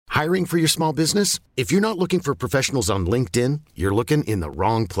Hiring for your small business? If you're not looking for professionals on LinkedIn, you're looking in the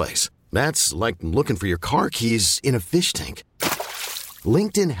wrong place. That's like looking for your car keys in a fish tank.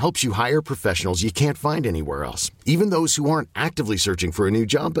 LinkedIn helps you hire professionals you can't find anywhere else, even those who aren't actively searching for a new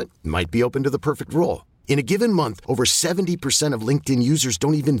job but might be open to the perfect role. In a given month, over 70% of LinkedIn users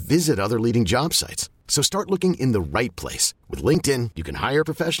don't even visit other leading job sites. So start looking in the right place. With LinkedIn, you can hire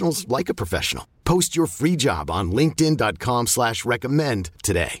professionals like a professional. Post your free job on linkedin.com/recommend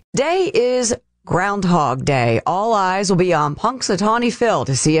today. Today is Groundhog Day. All eyes will be on Punxsutawney Phil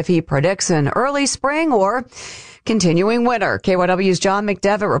to see if he predicts an early spring or continuing winter. KYW's John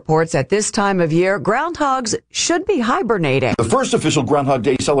McDevitt reports at this time of year, groundhogs should be hibernating. The first official Groundhog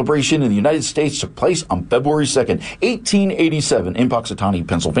Day celebration in the United States took place on February 2nd, 1887 in Punxsutawney,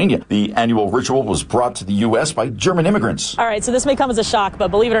 Pennsylvania. The annual ritual was brought to the U.S. by German immigrants. All right, so this may come as a shock, but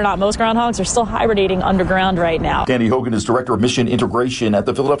believe it or not, most groundhogs are still hibernating underground right now. Danny Hogan is Director of Mission Integration at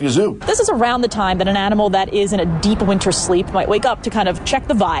the Philadelphia Zoo. This is around the time that an animal that is in a deep winter sleep might wake up to kind of check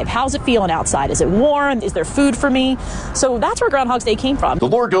the vibe. How's it feeling outside? Is it warm? Is there food for me? So that's where Groundhog's Day came from. The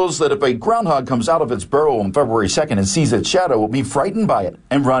lore goes that if a groundhog comes out of its burrow on February 2nd and sees its shadow, it will be frightened by it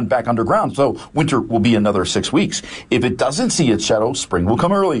and run back underground. So winter will be another 6 weeks. If it doesn't see its shadow, spring will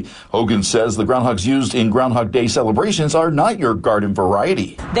come early. Hogan says the groundhogs used in Groundhog Day celebrations are not your garden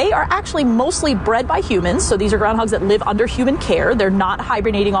variety. They are actually mostly bred by humans. So these are groundhogs that live under human care. They're not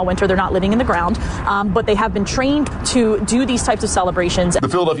hibernating all winter. They're not living in the ground. But they have been trained to do these types of celebrations. The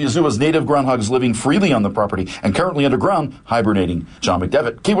Philadelphia Zoo has native groundhogs living freely on the property and currently underground hibernating. John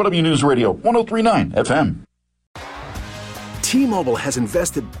McDevitt, KYW News Radio, 103.9 FM. T-Mobile has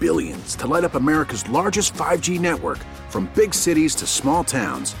invested billions to light up America's largest 5G network, from big cities to small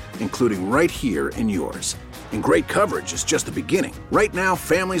towns, including right here in yours. And great coverage is just the beginning. Right now,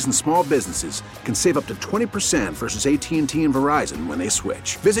 families and small businesses can save up to 20% versus AT&T and Verizon when they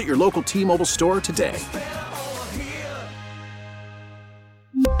switch. Visit your local T-Mobile store today.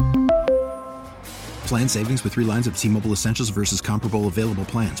 Plan savings with 3 lines of T-Mobile Essentials versus comparable available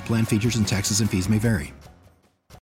plans. Plan features and taxes and fees may vary.